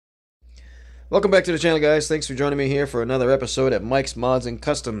Welcome back to the channel, guys. Thanks for joining me here for another episode at Mike's Mods and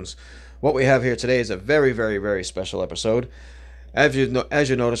Customs. What we have here today is a very special episode. As you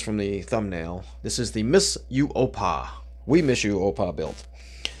noticed from the thumbnail, this is the Miss You Opa. We Miss You Opa build.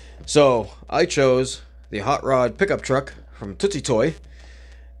 So, I chose the Hotrod pickup truck from Tootsie Toy.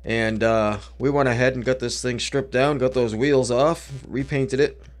 And we went ahead and got this thing stripped down, got those wheels off, repainted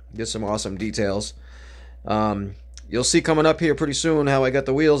it, get some awesome details. You'll see coming up here pretty soon how I got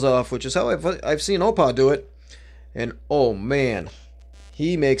the wheels off, which is how I've seen Opa do it. And oh man,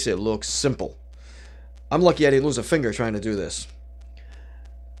 he makes it look simple. I'm lucky I didn't lose a finger trying to do this.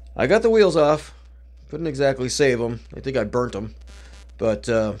 I got the wheels off, couldn't exactly save them. I think I burnt them. But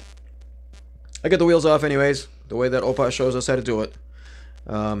I got the wheels off anyways, the way that Opa shows us how to do it.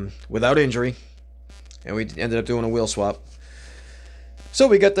 Without injury. And we ended up doing a wheel swap. So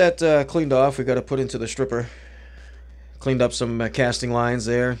we got that cleaned off. We got to put into the stripper. Cleaned up some casting lines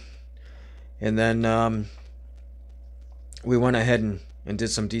there. And then we went ahead and did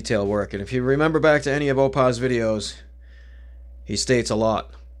some detail work. And if you remember back to any of Opa's videos, he states a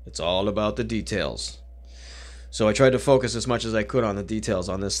lot. It's all about the details. So I tried to focus as much as I could on the details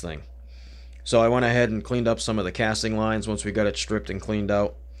on this thing. So I went ahead and cleaned up some of the casting lines once we got it stripped and cleaned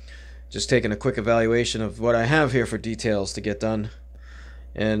out. Just taking a quick evaluation of what I have here for details to get done.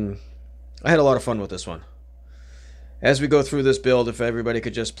 And I had a lot of fun with this one. As we go through this build, if everybody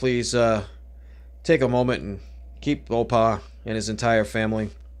could just please take a moment and keep Opa and his entire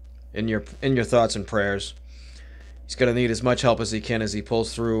family in your thoughts and prayers. He's going to need as much help as he can as he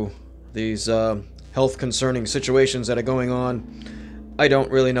pulls through these health concerning situations that are going on. I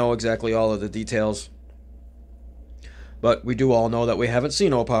don't really know exactly all of the details, but we do all know that we haven't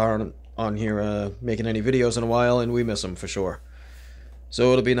seen Opa on here making any videos in a while, and we miss him for sure.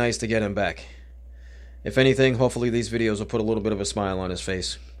 So it'll be nice to get him back. If anything, hopefully these videos will put a little bit of a smile on his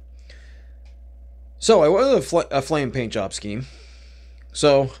face. So I went with a flame paint job scheme.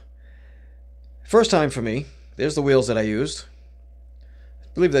 So, first time for me. There's the wheels that I used. I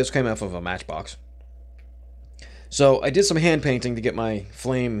believe those came off of a Matchbox. So I did some hand painting to get my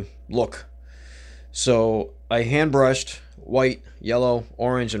flame look. So I hand brushed white, yellow,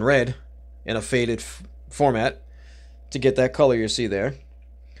 orange, and red in a faded format to get that color you see there.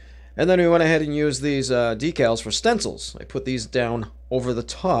 And then we went ahead and used these decals for stencils. I put these down over the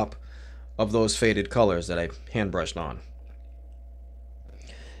top of those faded colors that I hand brushed on.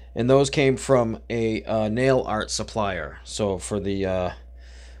 And those came from a nail art supplier. So for the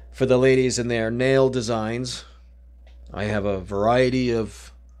ladies in their nail designs, I have a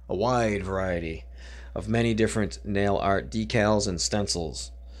wide variety of many different nail art decals and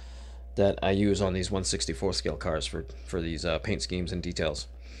stencils that I use on these 1/64 scale cars for these paint schemes and details.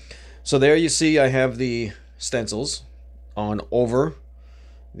 So there you see I have the stencils on over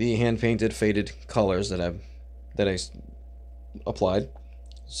the hand painted faded colors that I applied.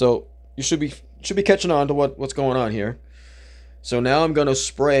 So you should be catching on to what's going on here. So now I'm going to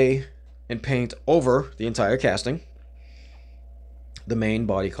spray and paint over the entire casting, the main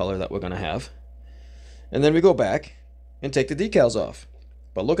body color that we're going to have. And then we go back and take the decals off.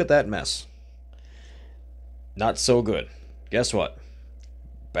 But look at that mess. Not so good. Guess what?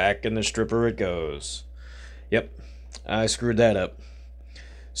 Back in the stripper it goes. Yep, I screwed that up.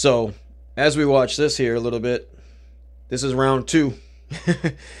 So, as we watch this here a little bit, this is round 2.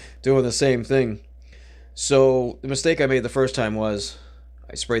 Doing the same thing. So, the mistake I made the first time was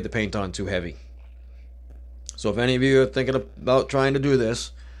I sprayed the paint on too heavy. So, if any of you are thinking about trying to do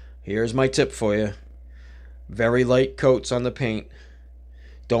this, here's my tip for you. Very light coats on the paint.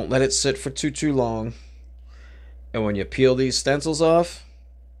 Don't let it sit for too long. And when you peel these stencils off,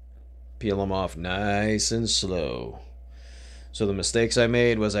 peel them off nice and slow. So the mistakes I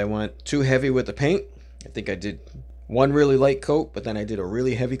made was I went too heavy with the paint. I think I did one really light coat, but then I did a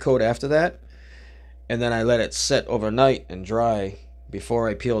really heavy coat after that. And then I let it set overnight and dry before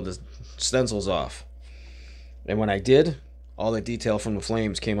I peeled the stencils off. And when I did, all the detail from the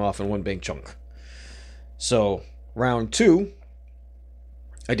flames came off in one big chunk. So round 2,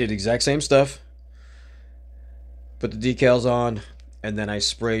 I did the exact same stuff. Put the decals on, and then I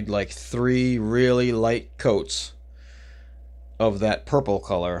sprayed like 3 really light coats of that purple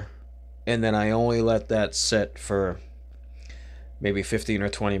color, and then I only let that set for maybe 15 or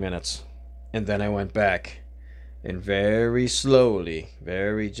 20 minutes. And then I went back and very slowly,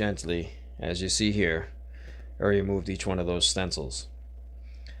 very gently, as you see here, I removed each one of those stencils.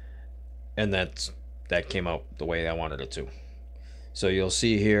 And that came out the way I wanted it to. So you'll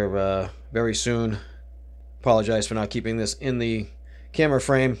see here very soon. Apologize for not keeping this in the camera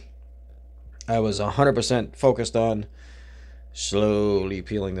frame. I was 100% focused on slowly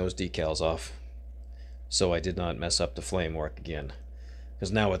peeling those decals off. so I did not mess up the flame work again.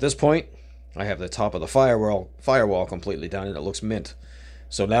 Because now at this point, I have the top of the firewall completely done, and it looks mint.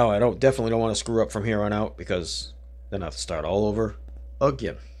 So now I definitely don't want to screw up from here on out, because then I have to start all over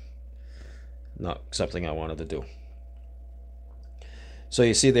again. Not something I wanted to do. So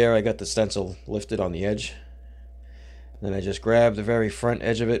you see there, I got the stencil lifted on the edge. Then I just grab the very front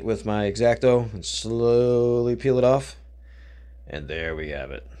edge of it with my X-Acto and slowly peel it off. And there we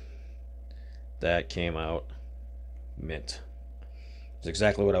have it. That came out mint. It's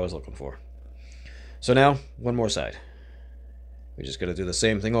exactly what I was looking for. So now, one more side. We're just going to do the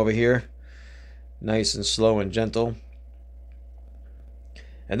same thing over here. Nice and slow and gentle.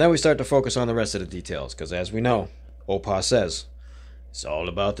 And then we start to focus on the rest of the details, because as we know, Opa says, it's all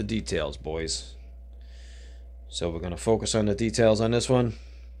about the details, boys. So we're going to focus on the details on this one.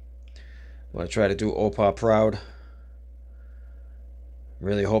 I'm going to try to do Opa proud.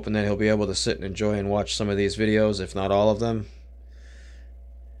 Really hoping that he'll be able to sit and enjoy and watch some of these videos, if not all of them.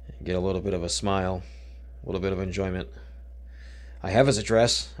 And get a little bit of a smile, a little bit of enjoyment. I have his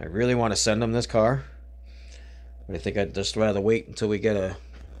address. I really want to send him this car. But I think I'd just rather wait until we get a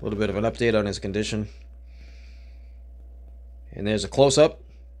little bit of an update on his condition. And there's a close-up.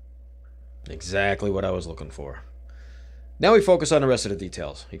 Exactly what I was looking for. Now we focus on the rest of the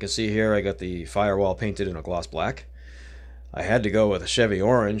details. You can see here I got the firewall painted in a gloss black. I had to go with a Chevy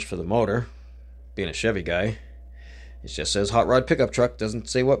orange for the motor. Being a Chevy guy. It just says Hotrod Pickup Truck. Doesn't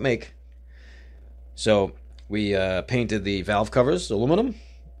say what make. So we painted the valve covers aluminum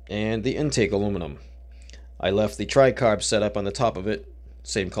and the intake aluminum. I left the tricarb set up on the top of it.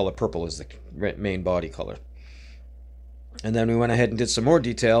 Same color purple as the main body color. And then we went ahead and did some more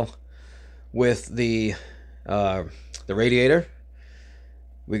detail with the radiator.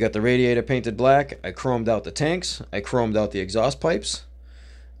 We got the radiator painted black. I chromed out the tanks. I chromed out the exhaust pipes.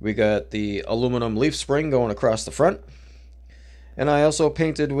 We got the aluminum leaf spring going across the front. And I also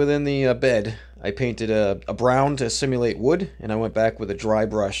painted within the bed. I painted a brown to simulate wood, and I went back with a dry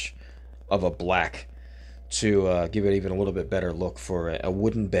brush of a black to give it even a little bit better look for a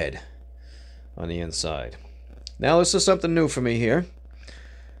wooden bed on the inside. Now this is something new for me here.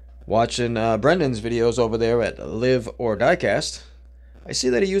 Watching Brendan's videos over there at Live or Diecast, I see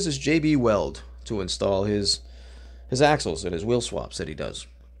that he uses JB Weld to install his axles and his wheel swaps that he does.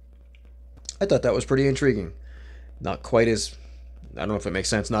 I thought that was pretty intriguing. Not quite as, I don't know if it makes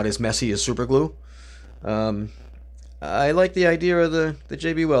sense, not as messy as super glue. I like the idea of the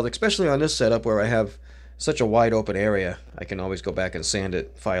JB Weld, especially on this setup where I have such a wide open area. I can always go back and sand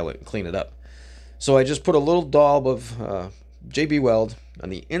it, file it, and clean it up. So I just put a little daub of JB Weld on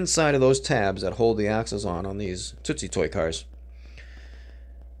the inside of those tabs that hold the axles on these Tootsie Toy cars.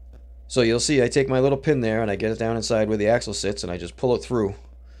 So you'll see I take my little pin there and I get it down inside where the axle sits and I just pull it through,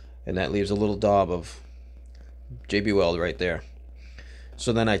 and that leaves a little daub of JB Weld right there.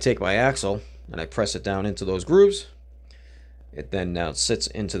 So then I take my axle and I press it down into those grooves. It then now sits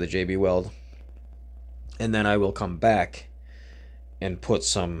into the JB Weld, and then I will come back and put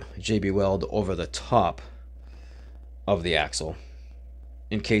some JB Weld over the top of the axle,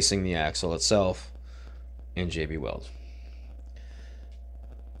 encasing the axle itself in JB Weld.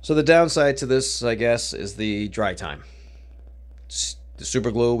 So the downside to this, I guess, is the dry time. The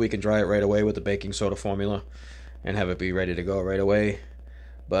super glue, we can dry it right away with the baking soda formula and have it be ready to go right away.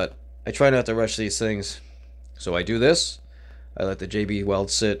 But I try not to rush these things. So I do this. I let the JB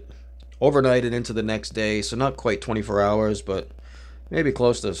Weld sit overnight and into the next day. So not quite 24 hours, but maybe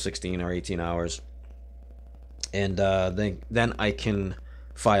close to 16 or 18 hours. And then I can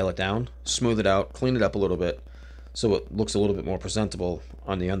file it down, smooth it out, clean it up a little bit, so it looks a little bit more presentable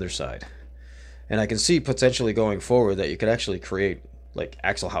on the underside. And I can see potentially going forward that you could actually create like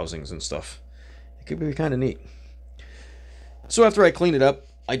axle housings and stuff. It could be kind of neat. So after I clean it up,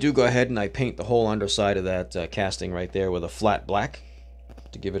 I do go ahead and I paint the whole underside of that casting right there with a flat black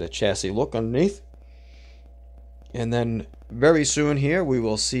to give it a chassis look underneath. And then very soon here we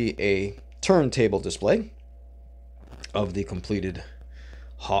will see a turntable display of the completed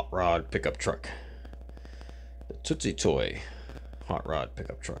Hotrod pickup truck. The Tootsie Toy Hotrod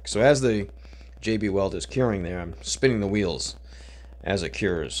pickup truck. So as the JB Weld is curing there, I'm spinning the wheels as it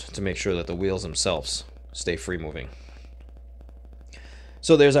cures to make sure that the wheels themselves stay free moving.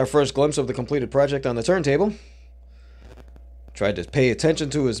 So there's our first glimpse of the completed project on the turntable. Tried to pay attention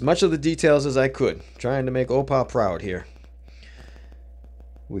to as much of the details as I could, trying to make Opa proud here.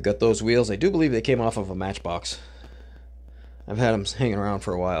 We got those wheels. I do believe they came off of a Matchbox. I've had them hanging around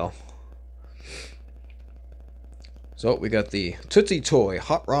for a while. So we got the Tootsie Toy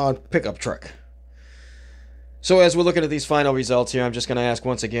Hotrod pickup truck. So as we're looking at these final results here, I'm just going to ask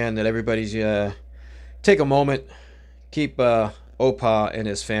once again that everybody's take a moment, keep Opa and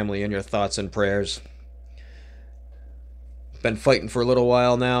his family in your thoughts and prayers. Been fighting for a little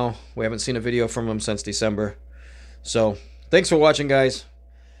while now. We haven't seen a video from him since December. So, thanks for watching, guys.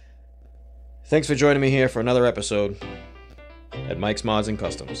 Thanks for joining me here for another episode at Mike's Mods and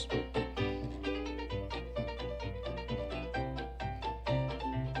Customs.